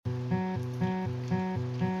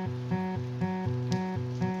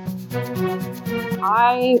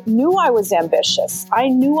I knew I was ambitious. I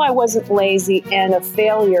knew I wasn't lazy and a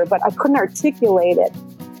failure, but I couldn't articulate it.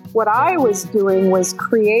 What I was doing was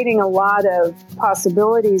creating a lot of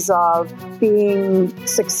possibilities of being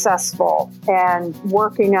successful and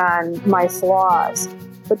working on my flaws.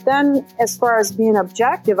 But then as far as being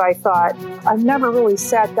objective, I thought, I've never really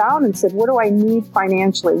sat down and said, what do I need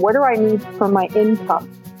financially? What do I need for my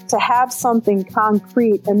income? To have something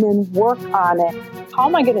concrete and then work on it. How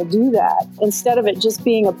am I going to do that? Instead of it just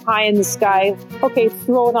being a pie in the sky, okay,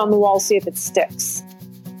 throw it on the wall, see if it sticks.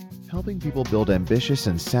 Helping people build ambitious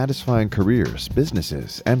and satisfying careers,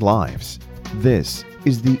 businesses, and lives. This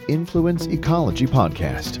is the Influence Ecology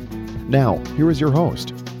Podcast. Now, here is your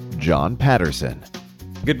host, John Patterson.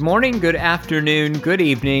 Good morning, good afternoon, good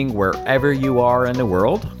evening, wherever you are in the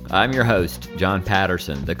world. I'm your host, John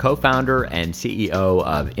Patterson, the co-founder and CEO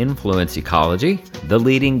of Influence Ecology, the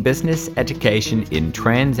leading business education in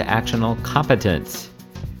transactional competence.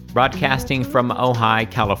 Broadcasting from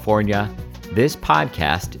Ojai, California, this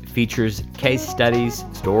podcast features case studies,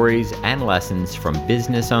 stories, and lessons from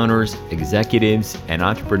business owners, executives, and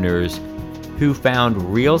entrepreneurs who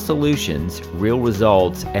found real solutions, real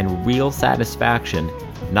results, and real satisfaction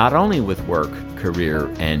not only with work, career,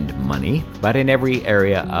 and money, but in every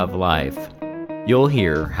area of life. You'll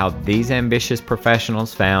hear how these ambitious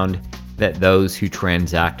professionals found that those who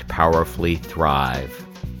transact powerfully thrive.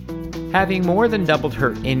 Having more than doubled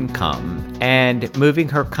her income and moving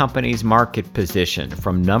her company's market position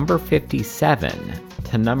from number 57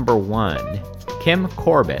 to number 1, Kim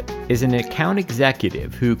Corbett is an account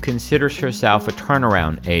executive who considers herself a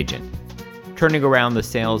turnaround agent, turning around the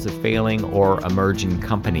sales of failing or emerging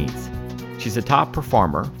companies. She's a top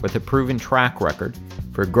performer with a proven track record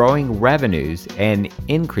for growing revenues and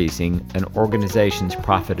increasing an organization's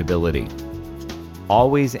profitability.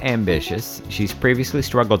 Always ambitious, she's previously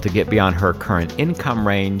struggled to get beyond her current income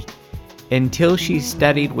range until she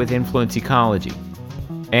studied with Influence Ecology.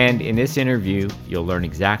 And in this interview, you'll learn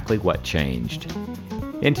exactly what changed.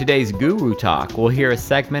 In today's Guru Talk, we'll hear a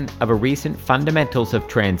segment of a recent Fundamentals of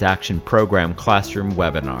Transaction program classroom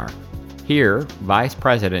webinar. Here, Vice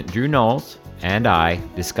President Drew Knowles and I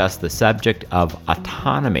discuss the subject of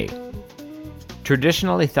autonomy.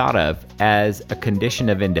 Traditionally thought of as a condition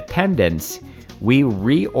of independence, we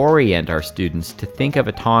reorient our students to think of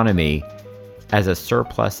autonomy as a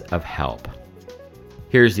surplus of help.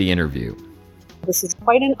 Here's the interview. This is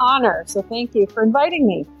quite an honor, so thank you for inviting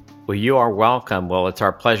me. Well, you are welcome. Well, it's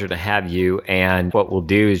our pleasure to have you. And what we'll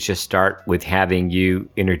do is just start with having you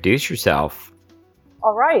introduce yourself.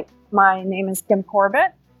 All right. My name is Kim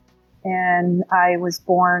Corbett, and I was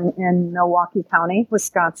born in Milwaukee County,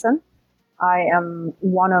 Wisconsin. I am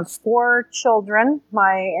one of 4 children.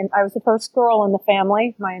 I was the first girl in the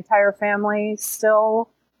family. My entire family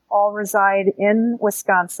still all reside in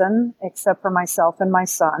Wisconsin, except for myself and my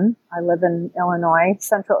son. I live in Illinois,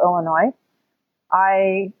 central Illinois.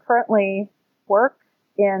 I currently work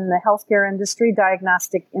in the healthcare industry,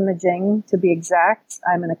 diagnostic imaging to be exact.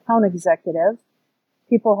 I'm an account executive.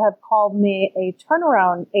 People have called me a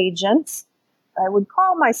turnaround agent. I would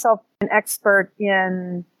call myself an expert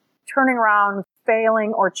in turning around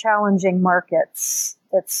failing or challenging markets.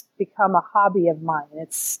 It's become a hobby of mine.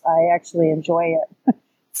 I actually enjoy it.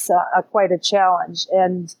 It's quite a challenge.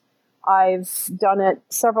 And I've done it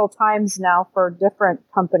several times now for different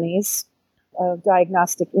companies. A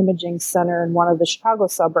diagnostic imaging center in one of the Chicago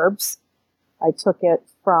suburbs. I took it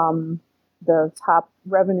from the top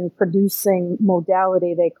revenue producing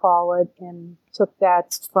modality, they call it, and took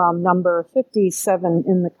that from number 57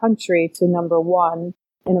 in the country to number 1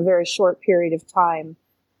 in a very short period of time.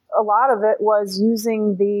 A lot of it was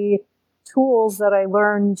using the tools that I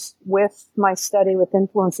learned with my study with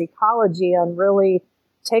Influence Ecology on really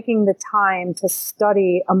taking the time to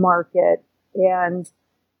study a market and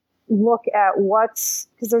look at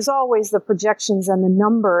because there's always the projections and the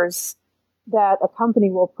numbers that a company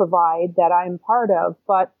will provide that I'm part of,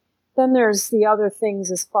 but then there's the other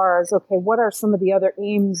things as far as, okay, what are some of the other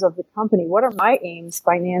aims of the company? What are my aims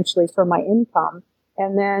financially for my income?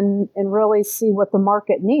 And really see what the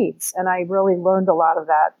market needs. And I really learned a lot of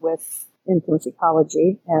that with Influence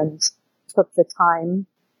Ecology and took the time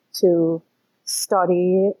to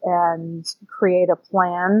study and create a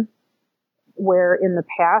plan where in the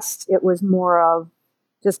past it was more of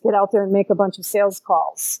just get out there and make a bunch of sales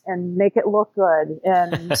calls and make it look good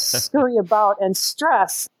and scurry about and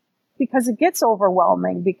stress, because it gets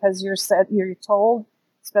overwhelming because you're told,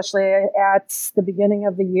 especially at the beginning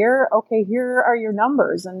of the year, okay, here are your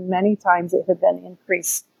numbers. And many times it had been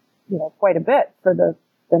increased, quite a bit for the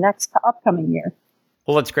next upcoming year.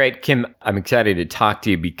 Well, that's great. Kim, I'm excited to talk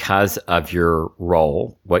to you because of your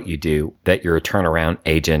role, what you do, that you're a turnaround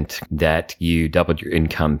agent, that you doubled your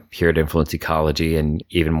income here at Influence Ecology and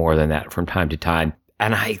even more than that from time to time.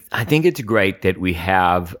 And I think it's great that we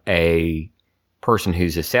have a person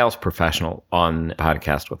who's a sales professional on the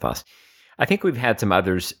podcast with us. I think we've had some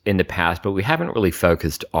others in the past, but we haven't really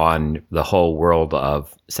focused on the whole world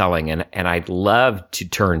of selling. And I'd love to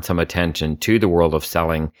turn some attention to the world of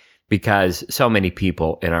selling because so many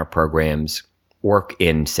people in our programs work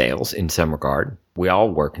in sales in some regard. We all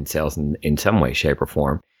work in sales in some way, shape, or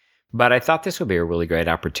form. But I thought this would be a really great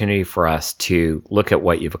opportunity for us to look at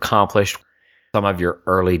what you've accomplished, some of your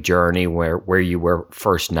early journey where you were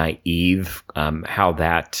first naive, how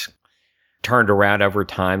that turned around over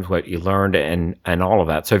time, what you learned and all of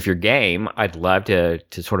that. So if you're game, I'd love to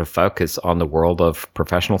sort of focus on the world of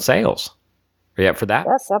professional sales. Are you up for that?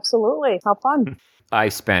 Yes, absolutely. How fun. I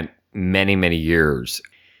spent many, many years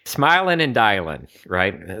smiling and dialing,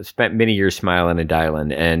 right? I spent many years smiling and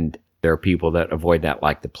dialing, and there are people that avoid that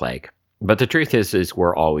like the plague. But the truth is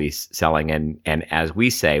we're always selling, and as we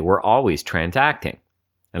say, we're always transacting.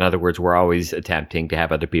 In other words, we're always attempting to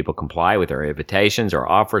have other people comply with our invitations, our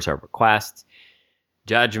offers, our requests,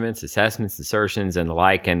 judgments, assessments, assertions, and the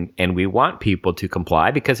like. And we want people to comply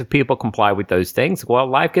because if people comply with those things, well,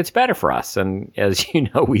 life gets better for us. And as you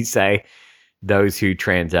know, we say, those who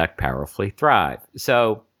transact powerfully thrive.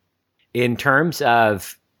 So in terms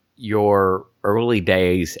of your early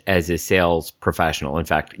days as a sales professional, in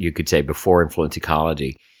fact, you could say before Influence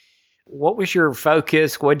Ecology, what was your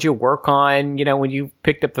focus? What did you work on? You know, when you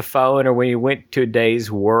picked up the phone or when you went to a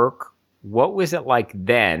day's work, what was it like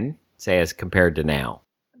then, say, as compared to now?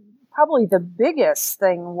 Probably the biggest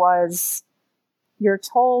thing was you're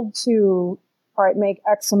told to, all right, make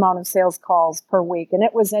X amount of sales calls per week. And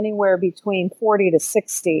it was anywhere between 40 to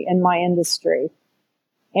 60 in my industry.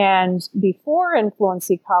 And before Influence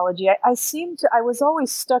Ecology, I was always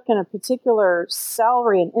stuck in a particular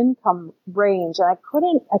salary and income range, and I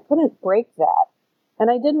couldn't break that. And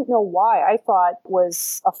I didn't know why. I thought it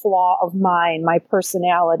was a flaw of mine, my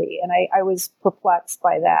personality, and I was perplexed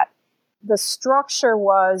by that. The structure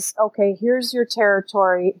was, okay, here's your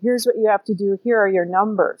territory, here's what you have to do, here are your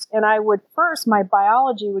numbers. And my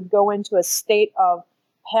biology would go into a state of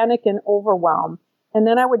panic and overwhelm. And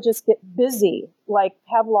then I would just get busy like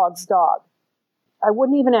Pavlov's dog. I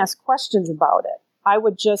wouldn't even ask questions about it. I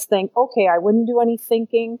would just think, okay, I wouldn't do any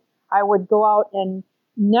thinking. I would go out and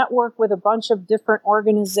network with a bunch of different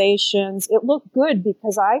organizations. It looked good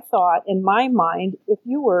because I thought in my mind, if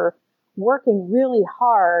you were working really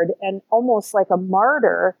hard and almost like a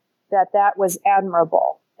martyr, that was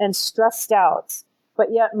admirable and stressed out.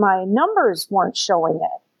 But yet my numbers weren't showing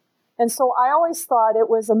it. And so I always thought it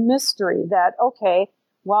was a mystery that, okay,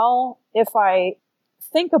 well, if I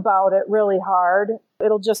think about it really hard,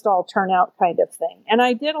 it'll just all turn out kind of thing. And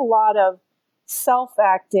I did a lot of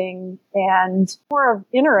self-acting and more of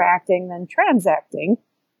interacting than transacting.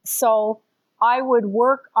 So I would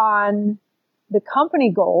work on the company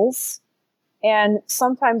goals, and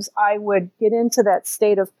sometimes I would get into that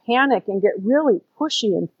state of panic and get really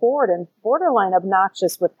pushy and forward and borderline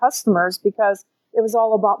obnoxious with customers because it was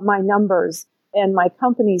all about my numbers and my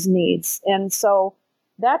company's needs. And so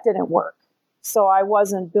that didn't work. So I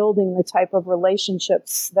wasn't building the type of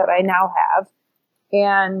relationships that I now have.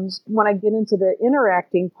 And when I get into the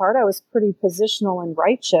interacting part, I was pretty positional and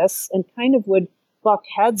righteous and kind of would buck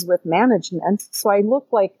heads with management. So I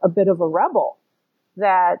looked like a bit of a rebel,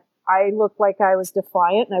 that I looked like I was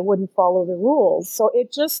defiant and I wouldn't follow the rules. So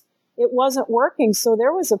it wasn't working. So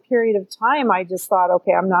there was a period of time I just thought,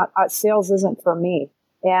 okay, sales isn't for me.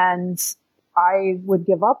 And I would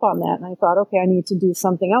give up on that. And I thought, okay, I need to do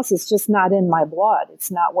something else. It's just not in my blood. It's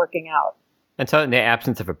not working out. And so in the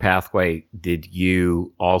absence of a pathway, did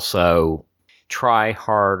you also try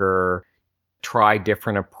harder, try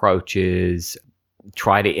different approaches,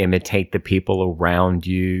 try to imitate the people around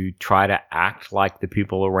you, try to act like the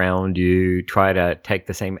people around you, try to take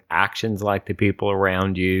the same actions like the people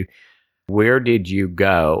around you? Where did you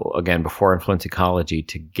go, again, before Influence Ecology,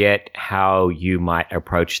 to get how you might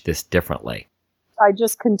approach this differently? I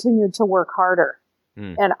just continued to work harder.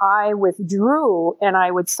 And I withdrew and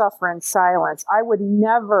I would suffer in silence. I would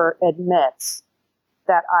never admit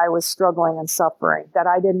that I was struggling and suffering, that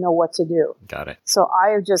I didn't know what to do. Got it. So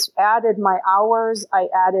I just added my hours. I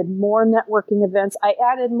added more networking events. I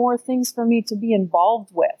added more things for me to be involved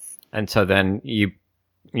with. And so then you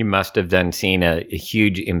must have then seen a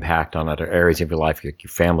huge impact on other areas of your life, your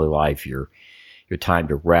family life, your time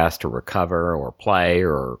to rest or recover or play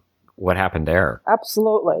or What happened there?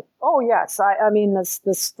 Absolutely. Oh, yes. I mean,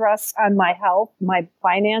 the stress on my health, my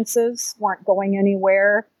finances weren't going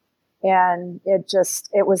anywhere. And it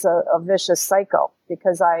was a vicious cycle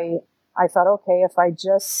because I thought, okay, if I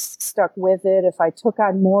just stuck with it, if I took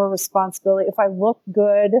on more responsibility, if I looked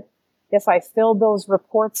good, if I filled those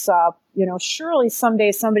reports up, surely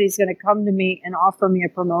someday somebody's going to come to me and offer me a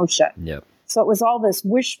promotion. Yep. So it was all this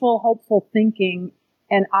wishful, hopeful thinking.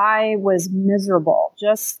 And I was miserable.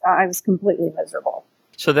 I was completely miserable.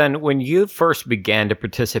 So then when you first began to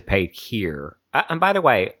participate here, and by the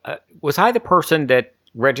way, was I the person that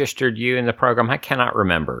registered you in the program? I cannot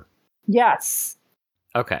remember. Yes.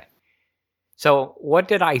 Okay. So what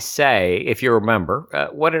did I say, if you remember,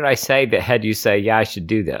 what did I say that had you say, yeah, I should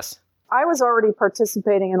do this? I was already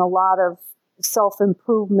participating in a lot of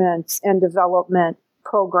self-improvement and development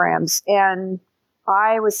programs, and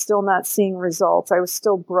I was still not seeing results. I was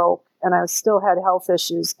still broke, and I still had health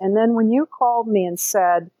issues. And then when you called me and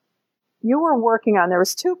said you were working on, there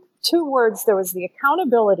was two words. There was the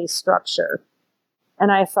accountability structure.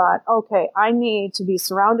 And I thought, okay, I need to be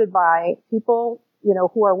surrounded by people,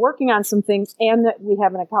 who are working on some things and that we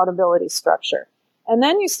have an accountability structure. And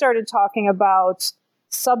then you started talking about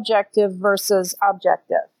subjective versus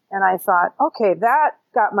objective. And I thought, okay, that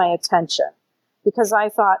got my attention because I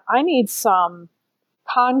thought I need some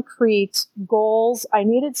concrete goals. I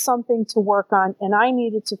needed something to work on, and I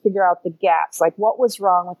needed to figure out the gaps, like what was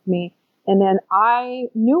wrong with me. And then I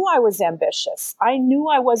knew I was ambitious. I knew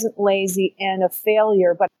I wasn't lazy and a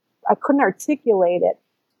failure, but I couldn't articulate it.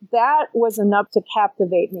 That was enough to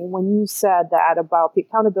captivate me when you said that about the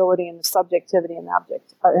accountability and the subjectivity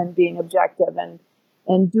and being objective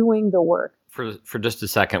and doing the work. For just a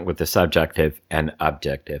second with the subjective and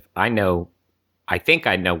objective, I think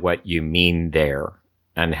I know what you mean there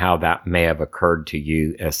and how that may have occurred to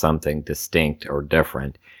you as something distinct or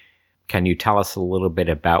different. Can you tell us a little bit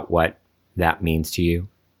about what that means to you?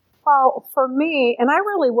 Well, for me, and I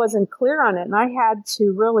really wasn't clear on it, and I had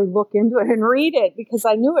to really look into it and read it because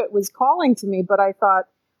I knew it was calling to me, but I thought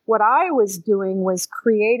what I was doing was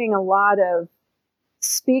creating a lot of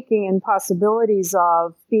speaking and possibilities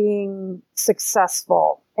of being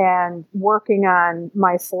successful and working on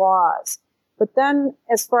my flaws. But then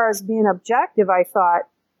as far as being objective, I thought,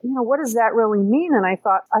 what does that really mean? And I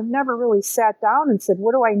thought, I've never really sat down and said,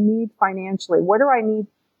 what do I need financially? What do I need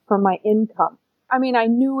for my income? I mean, I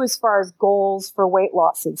knew as far as goals for weight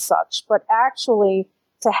loss and such, but actually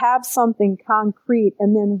to have something concrete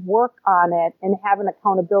and then work on it and have an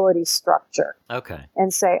accountability structure. Okay.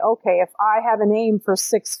 And say, okay, if I have an aim for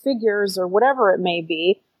 6 figures or whatever it may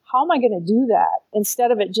be, how am I going to do that?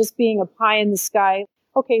 Instead of it just being a pie in the sky,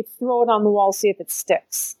 okay, throw it on the wall, see if it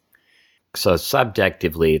sticks. So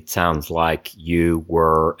subjectively, it sounds like you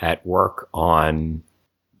were at work on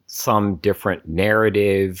some different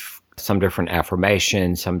narrative, some different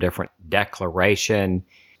affirmation, some different declaration,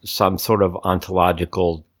 some sort of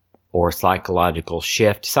ontological or psychological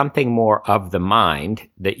shift, something more of the mind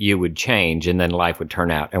that you would change and then life would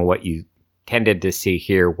turn out. And what you tended to see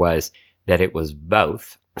here was that it was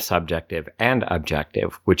both subjective and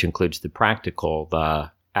objective, which includes the practical, the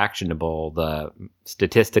actionable, the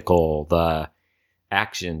statistical, the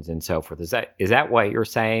actions, and so forth. Is that what you're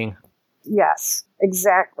saying? Yes,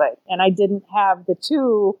 exactly. And I didn't have the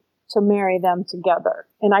two to marry them together.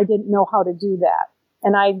 And I didn't know how to do that.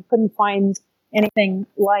 And I couldn't find anything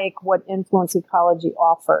like what Influence Ecology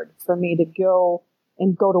offered for me to go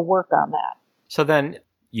to work on that. So then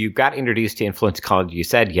you got introduced to Influence Ecology. You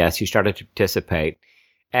said yes, you started to participate.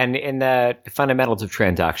 And in the Fundamentals of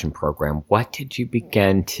Transaction program, what did you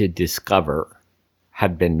begin to discover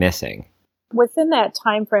had been missing? Within that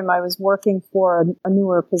time frame, I was working for a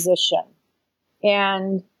newer position.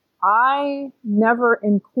 And I never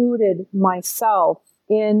included myself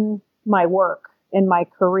in my work, in my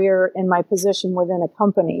career, in my position within a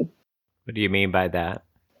company. What do you mean by that?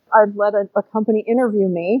 I'd let a company interview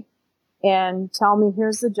me and tell me,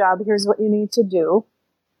 here's the job, here's what you need to do.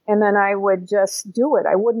 And then I would just do it.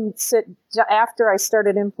 I wouldn't sit, after I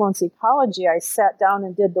started Influence Ecology, I sat down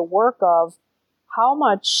and did the work of how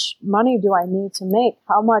much money do I need to make?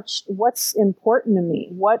 What's important to me?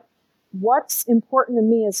 What's important to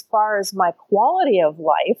me as far as my quality of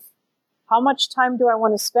life? How much time do I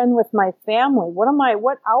want to spend with my family?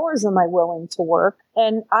 What hours am I willing to work?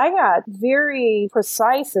 And I got very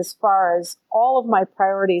precise as far as all of my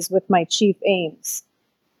priorities with my chief aims.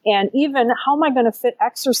 And even how am I going to fit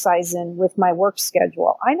exercise in with my work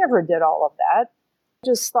schedule? I never did all of that.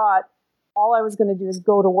 Just thought all I was going to do is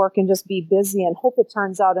go to work and just be busy and hope it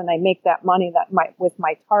turns out and I make that money with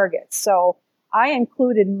my targets. So I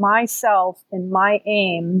included myself and my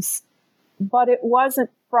aims But it wasn't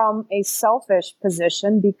from a selfish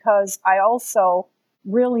position, because I also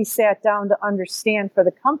really sat down to understand for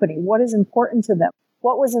the company what is important to them,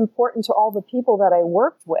 what was important to all the people that I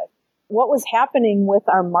worked with, what was happening with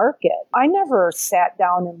our market. I never sat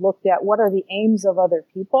down and looked at what are the aims of other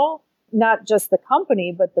people, not just the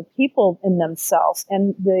company, but the people in themselves,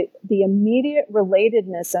 and the immediate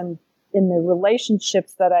relatedness and in the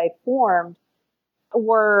relationships that I formed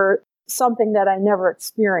were something that I never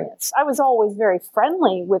experienced. I was always very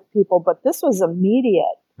friendly with people, but this was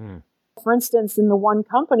immediate. For instance, in the one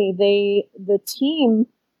company, the team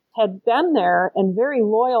had been there and very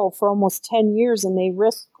loyal for almost 10 years, and they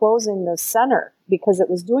risked closing the center because it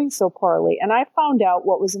was doing so poorly. And I found out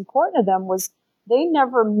what was important to them was they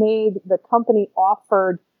never made the company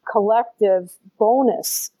offered collective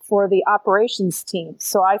bonus for the operations team.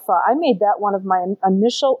 So I thought I made that one of my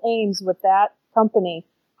initial aims with that company.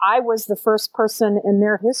 I was the first person in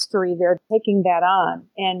their history there taking that on.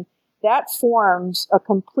 And that formed a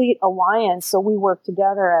complete alliance. So we worked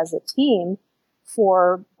together as a team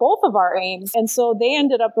for both of our aims. And so they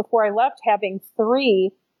ended up, before I left, having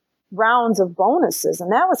 3 rounds of bonuses.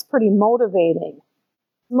 And that was pretty motivating.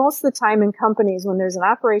 Most of the time in companies, when there's an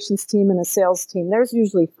operations team and a sales team, there's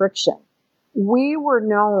usually friction. We were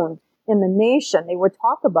known in the nation. They would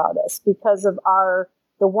talk about us because of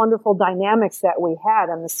the wonderful dynamics that we had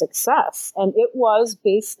and the success. And it was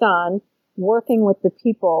based on working with the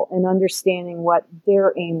people and understanding what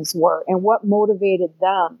their aims were and what motivated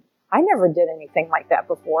them. I never did anything like that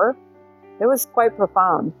before. It was quite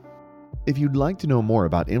profound. If you'd like to know more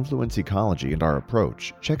about influence ecology and our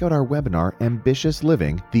approach, check out our webinar, Ambitious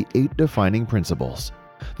Living, the 8 Defining Principles.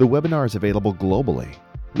 The webinar is available globally.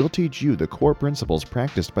 We'll teach you the core principles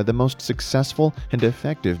practiced by the most successful and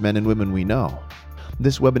effective men and women we know.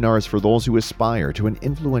 This webinar is for those who aspire to an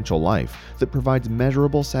influential life that provides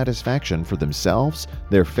measurable satisfaction for themselves,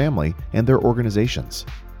 their family, and their organizations.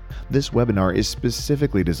 This webinar is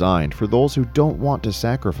specifically designed for those who don't want to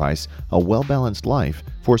sacrifice a well-balanced life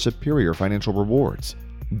for superior financial rewards.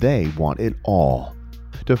 They want it all.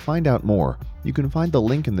 To find out more, you can find the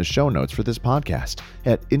link in the show notes for this podcast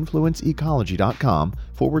at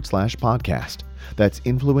influenceecology.com/podcast. That's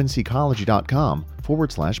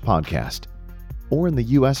influenceecology.com/podcast. Or in the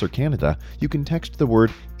US or Canada, you can text the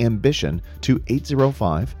word ambition to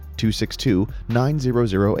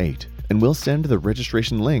 805-262-9008, and we'll send the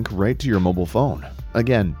registration link right to your mobile phone.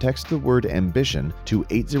 Again, text the word ambition to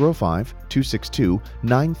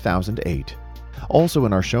 805-262-9008. Also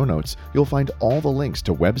in our show notes, you'll find all the links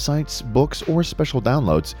to websites, books, or special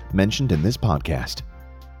downloads mentioned in this podcast.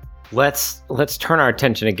 Let's turn our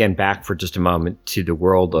attention again back for just a moment to the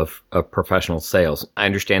world of professional sales. I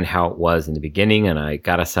understand how it was in the beginning, and I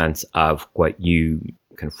got a sense of what you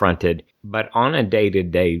confronted. But on a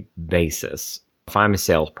day-to-day basis, if I'm a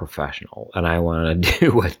sales professional and I want to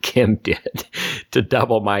do what Kim did to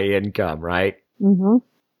double my income, right? Mm-hmm.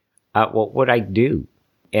 What would I do?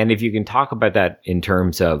 And if you can talk about that in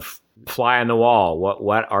terms of fly on the wall,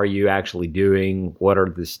 what are you actually doing? What are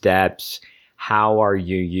the steps? How are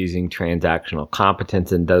you using transactional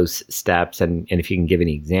competence in those steps? And if you can give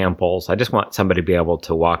any examples, I just want somebody to be able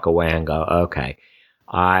to walk away and go, okay,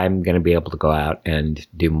 I'm going to be able to go out and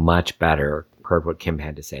do much better. Heard what Kim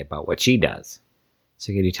had to say about what she does.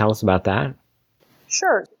 So can you tell us about that?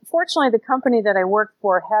 Sure. Fortunately, the company that I worked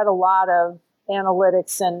for had a lot of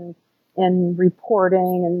analytics and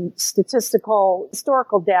reporting and statistical,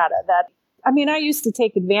 historical data that, I used to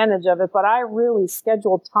take advantage of it, but I really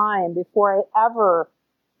scheduled time before I ever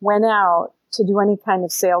went out to do any kind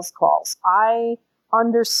of sales calls. I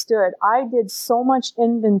understood. I did so much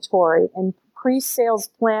inventory and pre-sales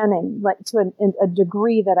planning, like to a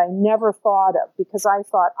degree that I never thought of, because I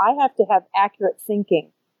thought I have to have accurate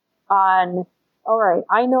thinking on, all right,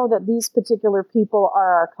 I know that these particular people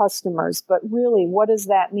are our customers, but really, what does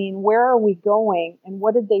that mean? Where are we going? And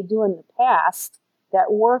what did they do in the past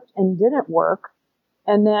that worked and didn't work?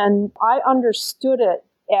 And then I understood it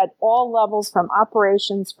at all levels, from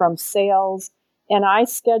operations, from sales, and I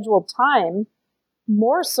scheduled time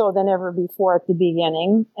more so than ever before at the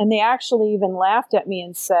beginning. And they actually even laughed at me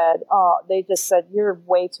and said, they just said, you're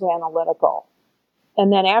way too analytical.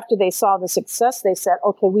 And then after they saw the success, they said,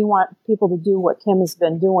 okay, we want people to do what Kim has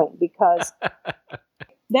been doing, because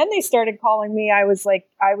then they started calling me, I was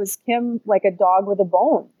Kim, like a dog with a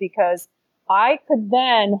bone, because I could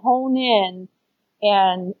then hone in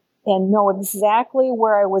and know exactly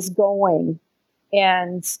where I was going,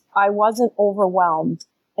 and I wasn't overwhelmed.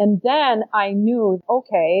 And then I knew,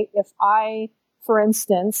 okay, for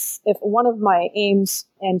instance, if one of my aims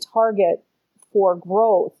and target for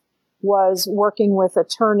growth was working with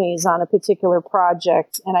attorneys on a particular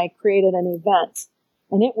project, and I created an event.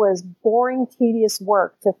 And it was boring, tedious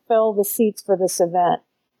work to fill the seats for this event.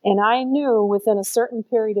 And I knew within a certain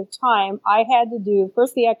period of time, I had to do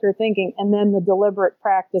first the accurate thinking and then the deliberate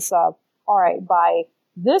practice of, all right, by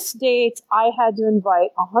this date, I had to invite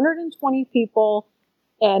 120 people.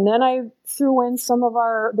 And then I threw in some of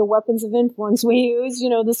the weapons of influence we use,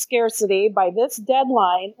 the scarcity by this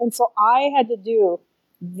deadline. And so I had to do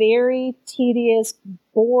very tedious,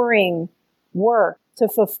 boring work to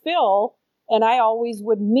fulfill. And I always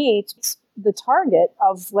would meet the target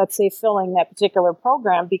of, let's say, filling that particular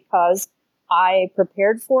program because I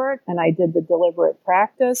prepared for it and I did the deliberate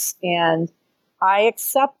practice and I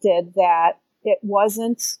accepted that it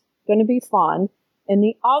wasn't going to be fun. And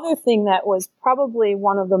the other thing that was probably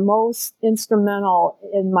one of the most instrumental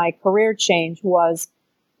in my career change was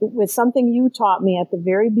with something you taught me at the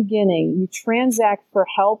very beginning. You transact for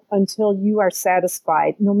help until you are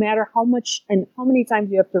satisfied, no matter how much and how many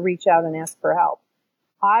times you have to reach out and ask for help.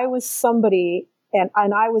 I was somebody, and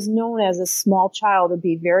I was known as a small child to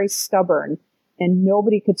be very stubborn, and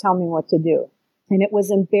nobody could tell me what to do. And it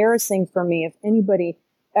was embarrassing for me if anybody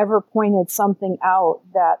ever pointed something out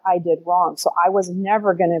that I did wrong. So I was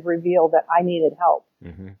never going to reveal that I needed help.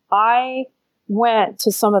 Mm-hmm. I went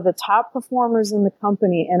to some of the top performers in the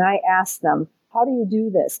company and I asked them, how do you do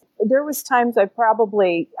this? There was times I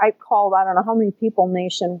called, I don't know how many people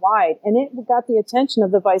nationwide, and it got the attention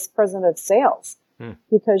of the vice president of sales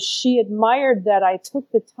because she admired that I took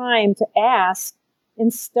the time to ask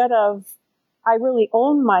instead of, I really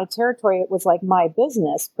owned my territory. It was like my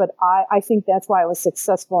business, but I think that's why I was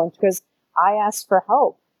successful because I asked for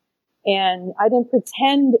help and I didn't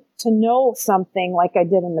pretend to know something like I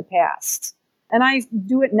did in the past. And I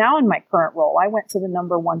do it now in my current role. I went to the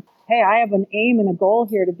number one. Hey, I have an aim and a goal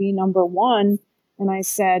here to be number one. And I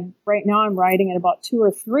said, right now I'm riding at about 2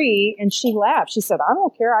 or 3. And she laughed. She said, I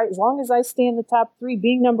don't care. As long as I stay in the top 3,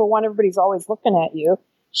 being number one, everybody's always looking at you.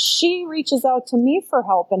 She reaches out to me for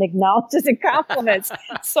help and acknowledges and compliments.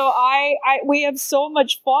 So we have so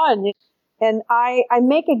much fun. And I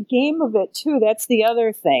make a game of it too. That's the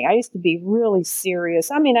other thing. I used to be really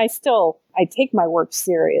serious. I mean, I take my work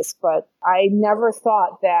serious, but I never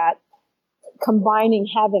thought that combining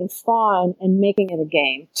having fun and making it a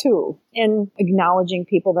game too, and acknowledging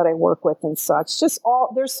people that I work with and such.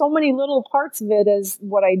 There's so many little parts of it as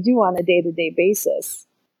what I do on a day-to-day basis.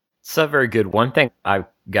 So very good. One thing I've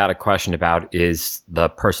got a question about is the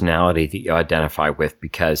personality that you identify with,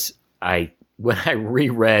 because when I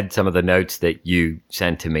reread some of the notes that you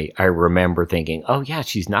sent to me, I remember thinking, oh yeah,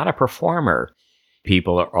 she's not a performer.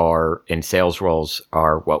 People are in sales roles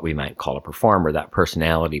are what we might call a performer, that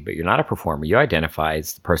personality, but you're not a performer. You identify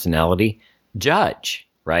as the personality judge,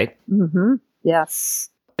 right? Mm-hmm.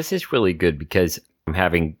 Yes. This is really good because I'm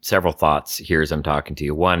having several thoughts here as I'm talking to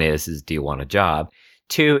you. One is do you want a job?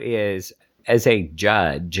 2 is, as a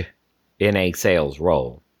judge in a sales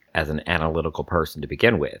role, as an analytical person to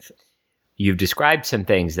begin with, you've described some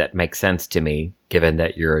things that make sense to me, given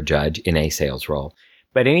that you're a judge in a sales role.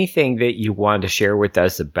 But anything that you want to share with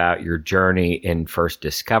us about your journey in first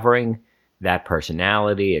discovering that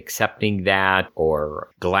personality, accepting that,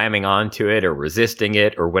 or glamming onto it, or resisting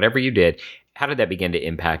it, or whatever you did, how did that begin to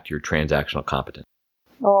impact your transactional competence?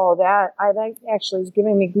 Oh, that actually is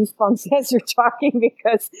giving me goosebumps as you're talking,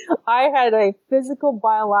 because I had a physical,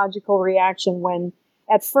 biological reaction when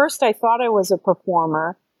at first I thought I was a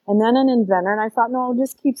performer and then an inventor. And I thought, no, I'll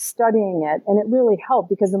just keep studying it. And it really helped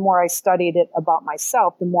because the more I studied it about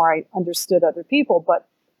myself, the more I understood other people. But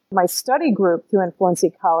my study group through Influence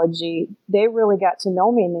Ecology, they really got to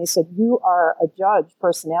know me and they said, you are a judge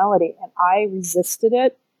personality. And I resisted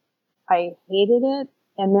it. I hated it.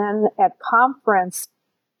 And then at conference,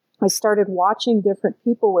 I started watching different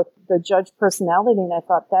people with the judge personality, and I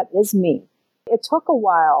thought, that is me. It took a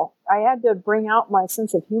while. I had to bring out my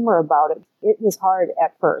sense of humor about it. It was hard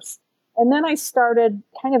at first. And then I started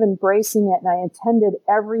kind of embracing it, and I attended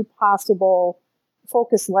every possible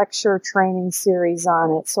focus lecture training series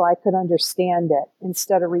on it so I could understand it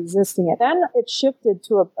instead of resisting it. Then it shifted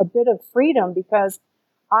to a bit of freedom because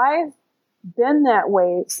I've been that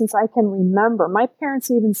way since I can remember. My parents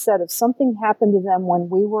even said if something happened to them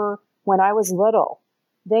when I was little,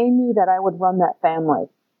 they knew that I would run that family.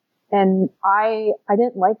 And I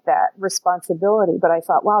didn't like that responsibility, but I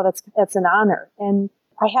thought, wow, that's an honor. And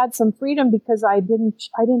I had some freedom because I didn't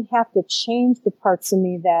have to change the parts of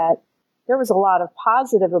me that there was a lot of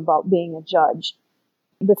positive about being a judge.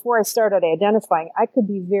 Before I started identifying, I could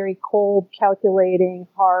be very cold, calculating,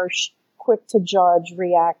 harsh, quick to judge,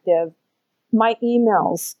 reactive. my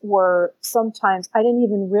emails were sometimes, I didn't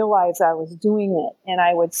even realize I was doing it. And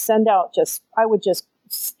I would I would just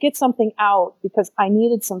get something out because I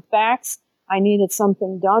needed some facts. I needed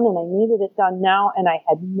something done and I needed it done now. And I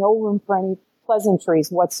had no room for any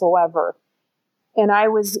pleasantries whatsoever. And I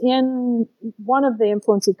was in one of the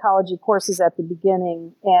influence ecology courses at the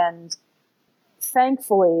beginning. And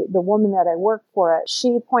thankfully, the woman that I worked for,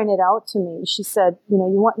 she pointed out to me, she said, you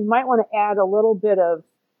might want to add a little bit of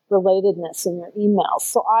relatedness in your emails.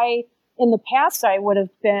 So in the past, I would have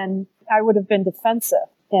been defensive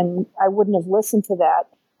and I wouldn't have listened to that.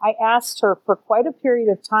 I asked her for quite a period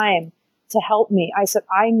of time to help me. I said,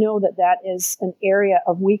 I know that is an area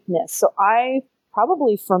of weakness. So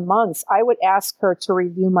probably for months, I would ask her to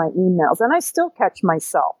review my emails, and I still catch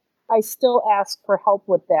myself. I still ask for help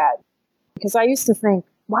with that because I used to think,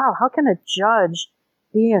 wow, how can a judge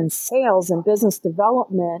be in sales and business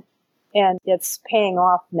development? And it's paying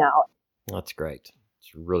off now. That's great.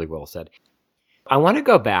 It's really well said. I want to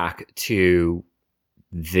go back to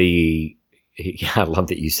I love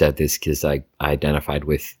that you said this because I identified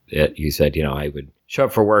with it. You said, I would show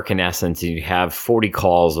up for work in essence and you have 40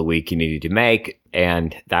 calls a week you needed to make.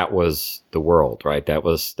 And that was the world, right? That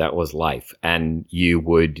was life. And you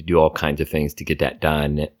would do all kinds of things to get that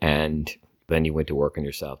done. And then you went to work on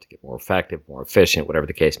yourself to get more effective, more efficient, whatever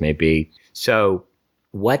the case may be. So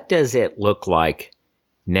what does it look like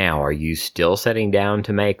now? Are you still sitting down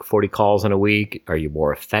to make 40 calls in a week? Are you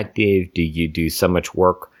more effective? Do you do so much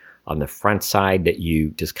work on the front side that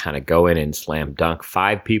you just kind of go in and slam dunk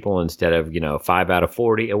 5 people instead of, 5 out of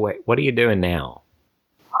 40? What are you doing now?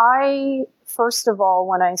 First of all,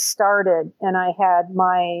 when I started and I had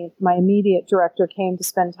my immediate director came to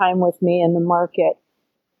spend time with me in the market,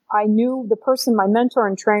 I knew my mentor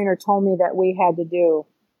and trainer told me that we had to do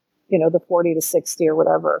the 40 to 60 or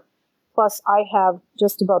whatever. Plus, I have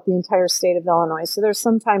just about the entire state of Illinois. So there's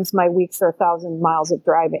sometimes my weeks are 1,000 miles of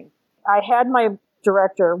driving. I had my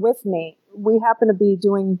director with me. We happened to be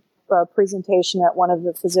doing a presentation at one of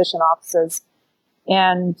the physician offices.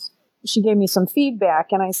 And she gave me some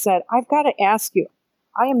feedback. And I said, I've got to ask you,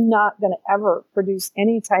 I am not going to ever produce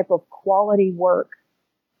any type of quality work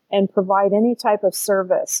and provide any type of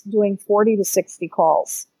service doing 40 to 60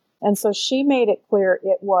 calls. And so she made it clear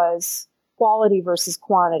it was quality versus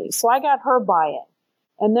quantity. So I got her buy-in.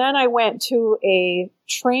 And then I went to a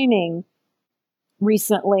training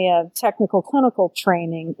recently, a technical clinical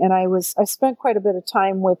training, and I spent quite a bit of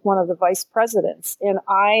time with one of the vice presidents, and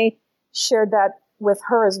I shared that with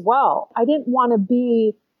her as well. I didn't want to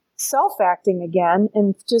be self-acting again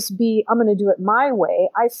and just I'm going to do it my way.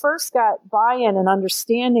 I first got buy-in and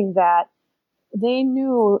understanding that they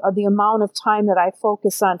knew the amount of time that I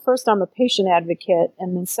focus on. First, I'm a patient advocate,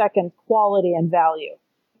 and then second, quality and value.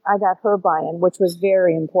 I got her buy-in, which was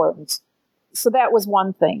very important. So that was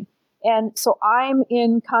one thing. And so I'm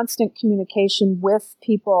in constant communication with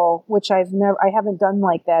people, which I haven't done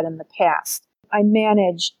like that in the past. I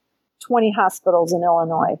manage 20 hospitals in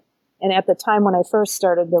Illinois. And at the time when I first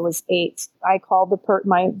started, there was 8. I called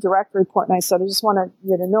my direct report and I said, I just want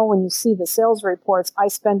you to know when you see the sales reports, I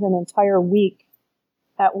spent an entire week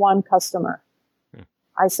at one customer.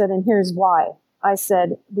 I said, and here's why. I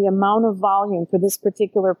said, the amount of volume for this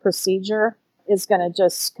particular procedure is going to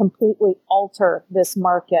just completely alter this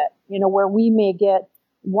market. Where we may get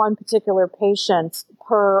one particular patient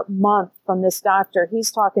per month from this doctor, he's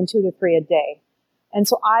talking 2 to 3 a day. And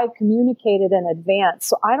so I communicated in advance.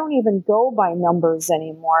 So I don't even go by numbers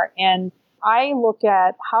anymore. And I look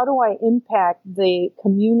at how do I impact the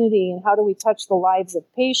community and how do we touch the lives of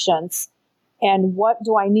patients and what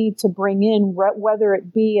do I need to bring in, whether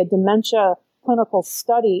it be a dementia clinical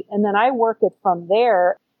study. And then I work it from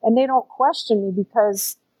there. And they don't question me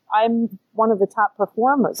because I'm one of the top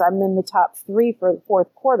performers. I'm in the top 3 for the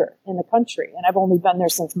 4th quarter in the country, and I've only been there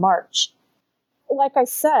since March. Like I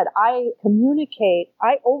said, I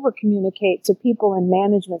over-communicate to people in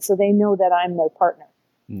management so they know that I'm their partner.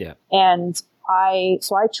 Yeah. And I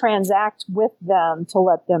transact with them to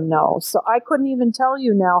let them know. So I couldn't even tell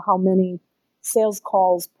you now how many sales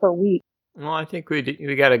calls per week. Well, I think we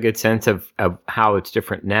got a good sense of how it's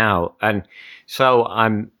different now. And so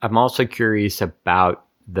I'm also curious about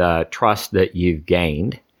the trust that you've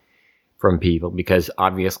gained from people, because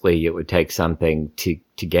obviously it would take something to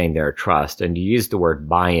gain their trust. And you use the word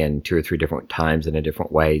buy-in 2 or 3 different times in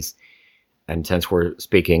different ways. And since we're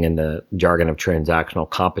speaking in the jargon of transactional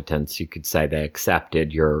competence, you could say they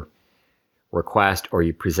accepted your request or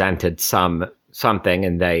you presented something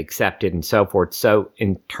and they accepted and so forth. So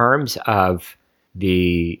in terms of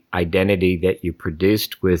the identity that you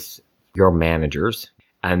produced with your managers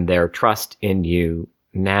and their trust in you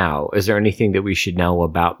now. Is there anything that we should know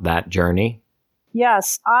about that journey?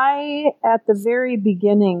 Yes, at the very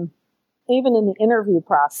beginning, even in the interview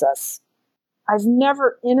process, I've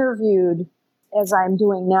never interviewed as I'm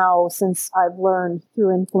doing now since I've learned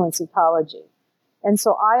through influence ecology. And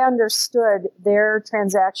so I understood their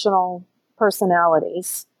transactional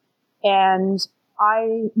personalities, and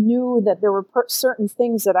I knew that there were certain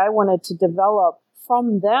things that I wanted to develop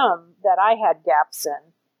from them that I had gaps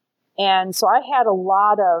in. And so I had a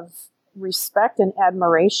lot of respect and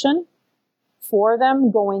admiration for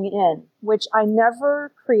them going in, which I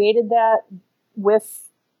never created that with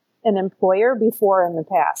an employer before in the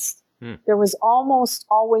past. There was almost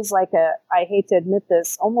always like I hate to admit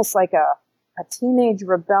this, almost like a teenage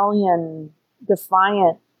rebellion,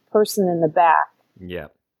 defiant person in the back. Yeah.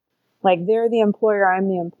 Like they're the employer, I'm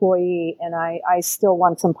the employee, and I still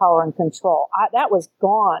want some power and control. That was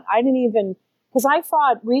gone. I didn't even, because I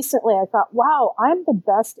thought, wow, I'm the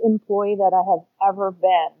best employee that I have ever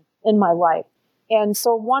been in my life. And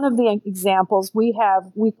so one of the examples, we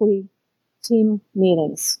have weekly team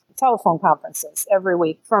meetings, telephone conferences every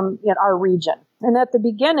week from our region. And at the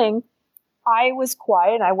beginning, I was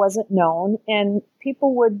quiet, I wasn't known, and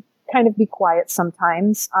people would kind of be quiet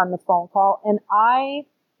sometimes on the phone call. And I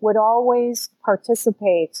would always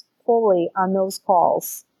participate fully on those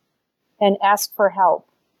calls and ask for help.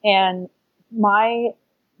 And my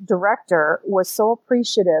director was so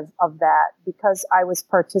appreciative of that because I was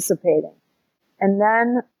participating. And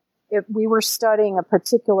then we were studying a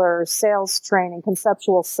particular sales training,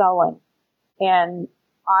 conceptual selling, and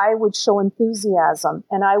I would show enthusiasm,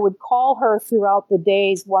 and I would call her throughout the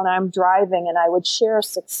days when I'm driving, and I would share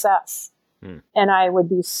success. And I would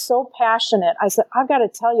be so passionate. I said, I've got to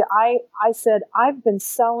tell you, I said, I've been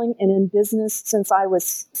selling and in business since I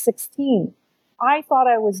was 16. I thought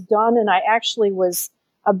I was done, and I actually was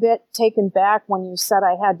a bit taken back when you said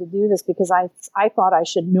I had to do this because I thought I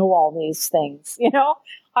should know all these things,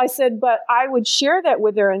 I said, but I would share that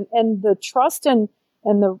with her, and the trust and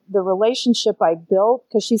the relationship I built,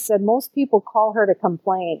 because she said most people call her to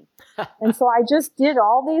complain. And so I just did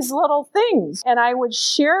all these little things, and I would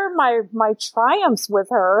share my triumphs with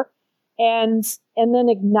her and then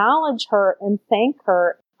acknowledge her and thank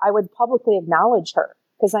her. I would publicly acknowledge her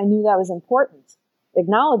because I knew that was important.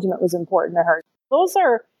 Acknowledgement was important to her. Those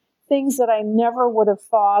are things that I never would have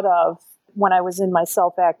thought of when I was in my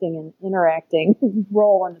self-acting and interacting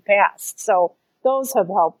role in the past. So those have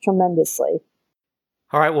helped tremendously.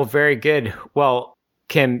 All right. Well, very good. Well,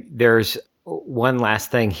 Kim, there's one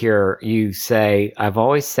last thing here. You say, I've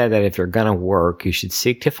always said that if you're going to work, you should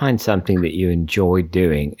seek to find something that you enjoy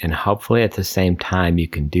doing, and hopefully at the same time you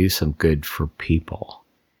can do some good for people.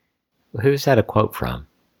 Who's that a quote from?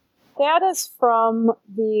 That is from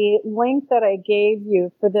the link that I gave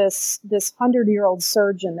you for this 100-year-old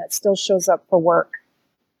surgeon that still shows up for work.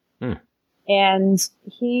 And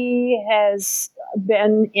he has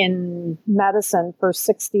been in medicine for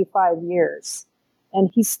 65 years. And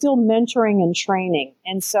he's still mentoring and training.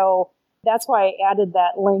 And so that's why I added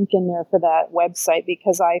that link in there for that website,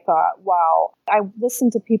 because I thought, wow, I listen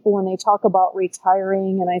to people when they talk about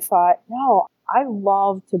retiring, and I thought, no, I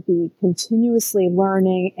love to be continuously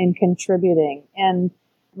learning and contributing. And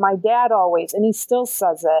my dad always, and he still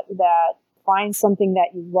says it, that find something that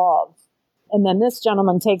you love. And then this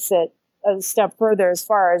gentleman takes it a step further as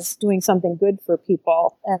far as doing something good for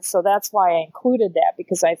people. And so that's why I included that,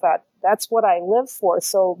 because I thought that's what I live for.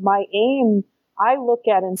 So my aim, I look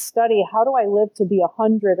at and study, how do I live to be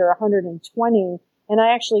 100 or 120? And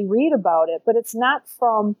I actually read about it, but it's not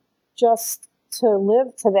from just to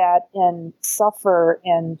live to that and suffer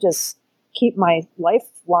and just keep my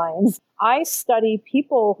lifelines. I study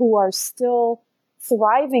people who are still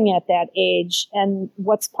thriving at that age and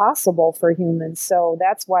what's possible for humans. So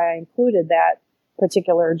that's why I included that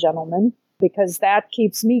particular gentleman, because that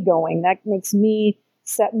keeps me going. That makes me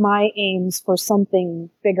set my aims for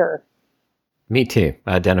something bigger. Me too.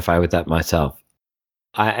 I identify with that myself.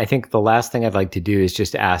 I think the last thing I'd like to do is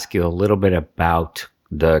just ask you a little bit about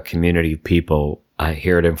the community of people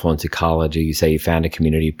here at Influence Ecology. You say you found a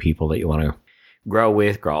community of people that you want to grow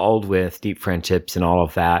with, grow old with, deep friendships and all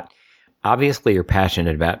of that. Obviously, you're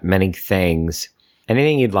passionate about many things.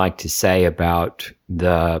 Anything you'd like to say about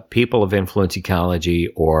the people of Influence Ecology,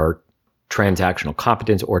 or transactional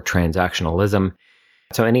competence, or transactionalism?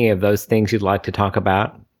 So any of those things you'd like to talk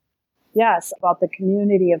about? Yes, about the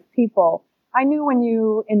community of people. I knew when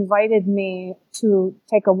you invited me to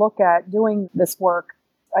take a look at doing this work,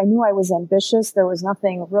 I knew I was ambitious. There was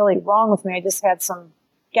nothing really wrong with me. I just had some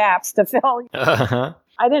gaps to fill.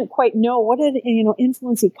 I didn't quite know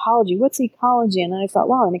influence ecology. What's ecology? And then I thought,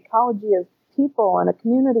 wow, an ecology of people and a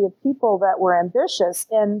community of people that were ambitious.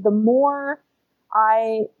 And the more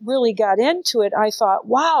I really got into it, I thought,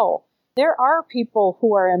 wow, there are people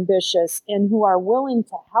who are ambitious and who are willing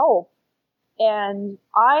to help. And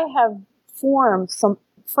I have formed some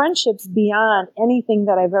friendships beyond anything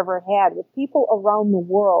that I've ever had with people around the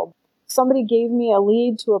world. Somebody gave me a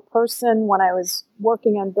lead to a person when I was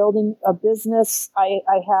working on building a business. I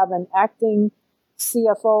have an acting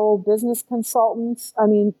CFO, business consultants. I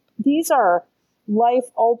mean, these are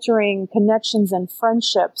life-altering connections and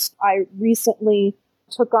friendships. I recently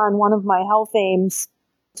took on one of my health aims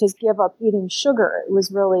to give up eating sugar. It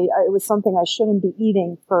was something I shouldn't be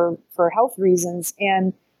eating for health reasons.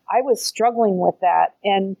 And I was struggling with that.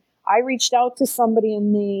 And I reached out to somebody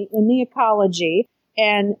in the ecology.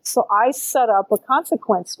 And so I set up a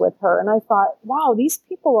consequence with her. And I thought, wow, these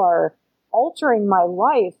people are altering my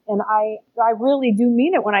life. And I really do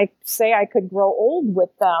mean it when I say I could grow old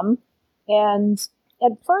with them. And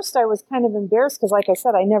at first I was kind of embarrassed because, like I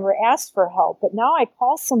said, I never asked for help. But now I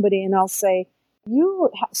call somebody and I'll say, you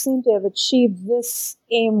seem to have achieved this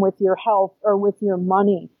aim with your health or with your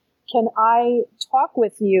money. Can I talk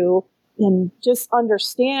with you and just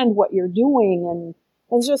understand what you're doing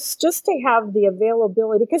and just to have the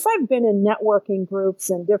availability? Because I've been in networking groups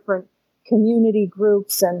and different community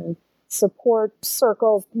groups and support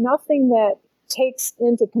circles, nothing that takes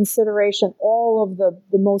into consideration all of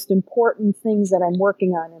the most important things that I'm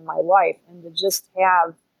working on in my life. And to just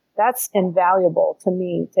have, that's invaluable to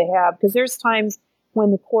me to have, because there's times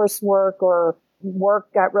when the coursework or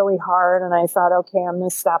work got really hard and I thought, okay, I'm going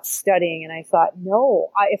to stop studying. And I thought, no,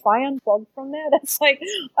 if I unplug from that, that's like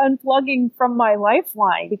unplugging from my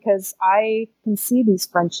lifeline, because I can see these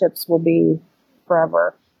friendships will be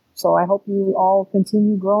forever. So I hope you all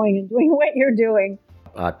continue growing and doing what you're doing.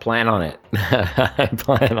 I plan on it. I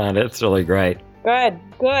plan on it. It's really great. Good.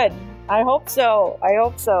 I hope so.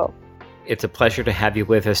 It's a pleasure to have you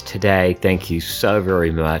with us today. Thank you so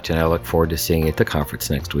very much, and I look forward to seeing you at the conference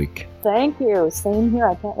next week. Thank you. Same here.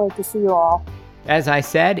 I can't wait to see you all. As I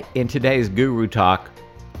said, in today's Guru Talk,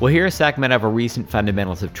 we'll hear a segment of a recent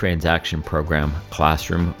Fundamentals of Transaction Program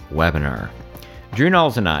classroom webinar. Drew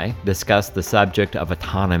Knowles and I discussed the subject of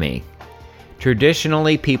autonomy.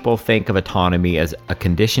 Traditionally, people think of autonomy as a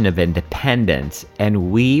condition of independence,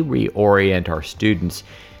 and we reorient our students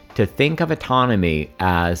to think of autonomy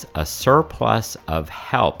as a surplus of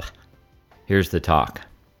help. Here's the talk.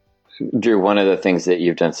 Drew, one of the things that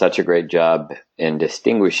you've done such a great job in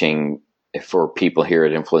distinguishing for people here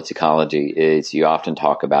at Influence Ecology is you often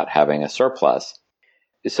talk about having a surplus.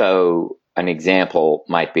 So an example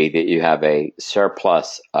might be that you have a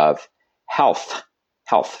surplus of health,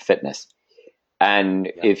 fitness.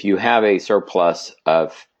 And if you have a surplus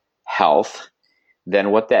of health,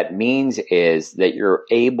 then what that means is that you're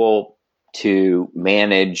able to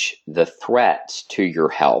manage the threats to your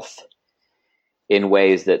health in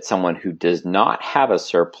ways that someone who does not have a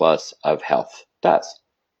surplus of health does.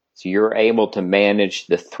 So you're able to manage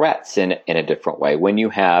the threats in a different way. When you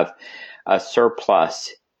have a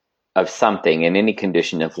surplus of something in any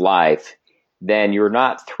condition of life, then you're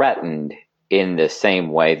not threatened in the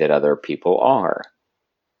same way that other people are.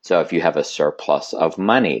 So if you have a surplus of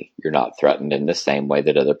money, you're not threatened in the same way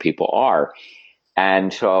that other people are.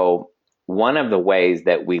 And so one of the ways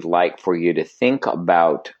that we like for you to think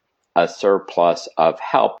about a surplus of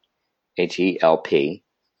help, HELP,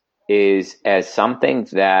 is as something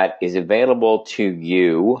that is available to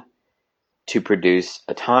you to produce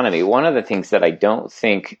autonomy. One of the things that I don't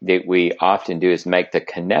think that we often do is make the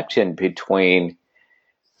connection between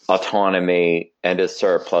autonomy and a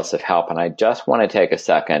surplus of help. And I just want to take a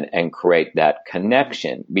second and create that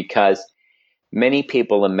connection, because many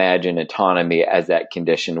people imagine autonomy as that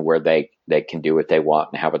condition where they can do what they want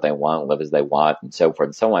and have what they want, live as they want, and so forth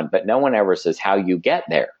and so on. But no one ever says how you get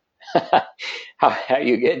there, how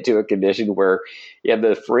you get to a condition where you have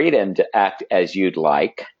the freedom to act as you'd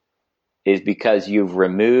like is because you've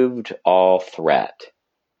removed all threat.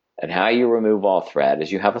 And how you remove all threat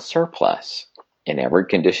is you have a surplus. In every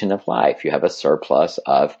condition of life, you have a surplus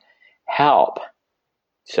of help.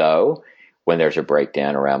 So when there's a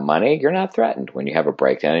breakdown around money, you're not threatened. When you have a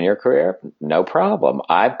breakdown in your career, no problem.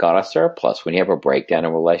 I've got a surplus. When you have a breakdown in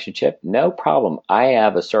a relationship, no problem. I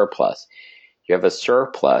have a surplus. You have a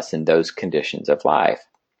surplus in those conditions of life.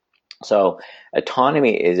 So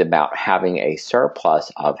autonomy is about having a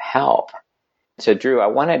surplus of help. So Drew, I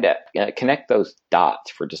wanted to connect those dots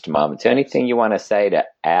for just a moment. So anything you want to say to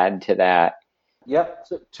add to that? Yep,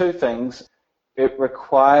 so two things. It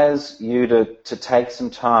requires you to take some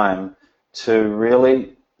time to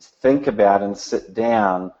really think about and sit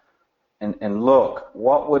down and look,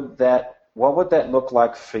 what would that what would that look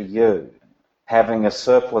like for you? Having a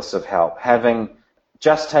surplus of help,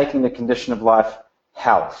 just taking the condition of life,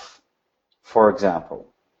 health, for example.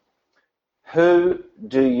 Who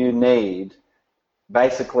do you need?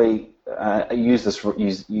 Basically, you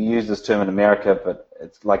use this term in America, but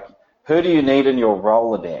it's like, who do you need in your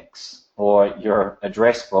Rolodex or your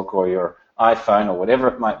address book or your iPhone or whatever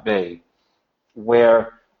it might be,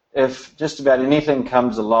 where if just about anything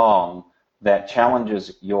comes along that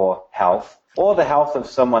challenges your health or the health of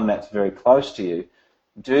someone that's very close to you,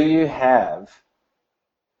 do you have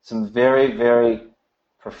some very, very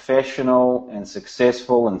professional and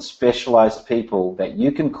successful and specialized people that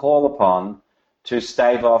you can call upon to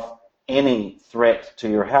stave off any threat to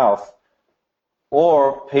your health,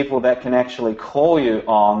 or people that can actually call you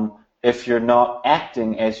on if you're not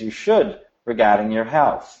acting as you should regarding your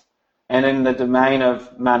health? And in the domain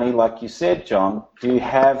of money, like you said, John, do you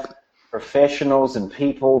have professionals and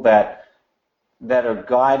people that are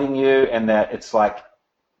guiding you, and that it's like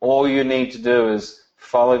all you need to do is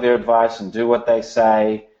follow their advice and do what they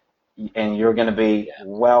say, and you're going to be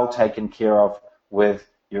well taken care of with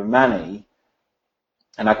your money?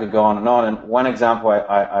 And I could go on. And one example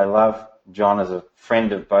I love, John, is a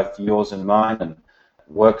friend of both yours and mine, and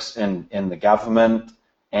works in the government,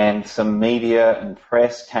 and some media and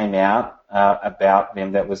press came out about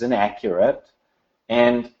them that was inaccurate.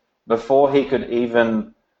 And before he could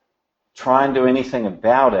even try and do anything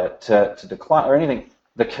about it to decline or anything,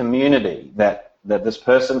 the community that this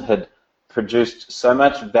person had produced so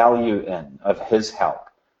much value in of his help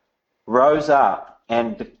rose up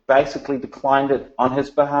and basically declined it on his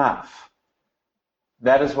behalf.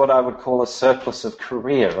 That is what I would call a surplus of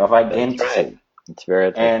career, of identity. That's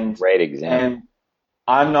right. It's a great example. And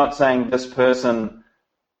I'm not saying this person,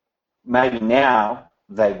 maybe now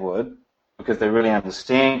they would, because they really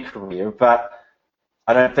understand career, but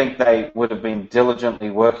I don't think they would have been diligently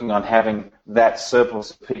working on having that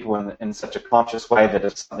surplus of people in such a conscious way that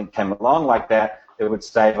if something came along like that, it would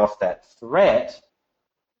stave off that threat.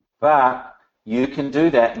 But you can do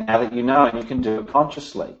that now that you know, and you can do it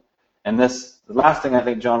consciously. And the last thing I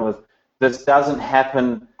think, John, was this doesn't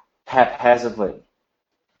happen haphazardly.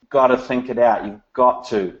 You've got to think it out. You've got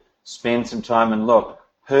to spend some time and look,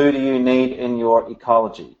 who do you need in your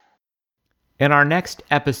ecology? In our next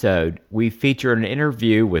episode, we feature an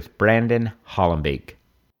interview with Brandon Hollenbeek.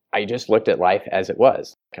 I just looked at life as it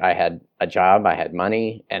was. I had a job, I had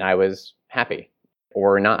money, and I was happy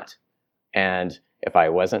or not. And if I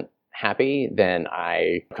wasn't happy, then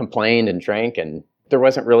I complained and drank, and there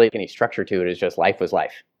wasn't really any structure to it. It's just life was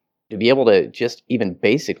life. To be able to just even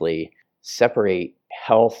basically separate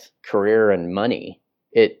health, career, and money,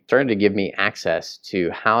 it started to give me access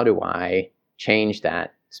to how do I change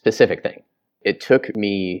that specific thing. It took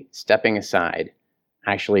me stepping aside,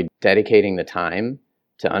 actually dedicating the time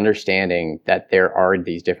to understanding that there are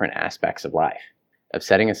these different aspects of life, of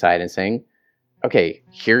setting aside and saying, okay,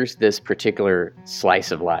 here's this particular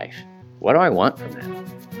slice of life. What do I want from that?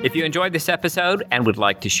 If you enjoyed this episode and would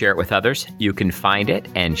like to share it with others, you can find it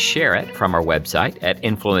and share it from our website at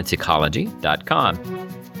influenceecology.com.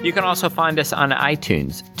 You can also find us on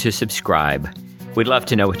iTunes to subscribe. We'd love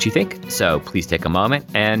to know what you think, so please take a moment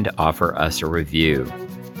and offer us a review.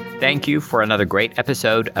 Thank you for another great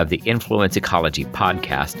episode of the Influence Ecology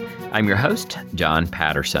podcast. I'm your host, John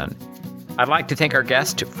Patterson. I'd like to thank our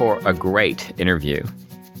guest for a great interview.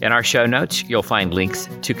 In our show notes, you'll find links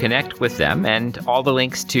to connect with them and all the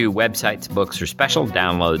links to websites, books, or special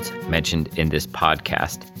downloads mentioned in this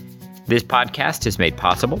podcast. This podcast is made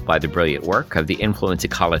possible by the brilliant work of the Influence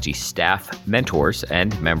Ecology staff, mentors,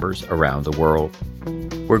 and members around the world.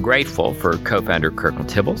 We're grateful for co-founder Kirkland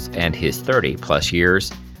Tibbles and his 30-plus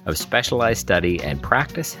years of specialized study and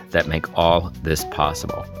practice that make all this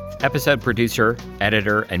possible. Episode producer,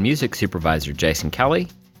 editor, and music supervisor Jason Kelly.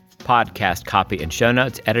 Podcast copy and show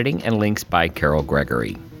notes, editing, and links by Carol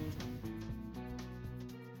Gregory.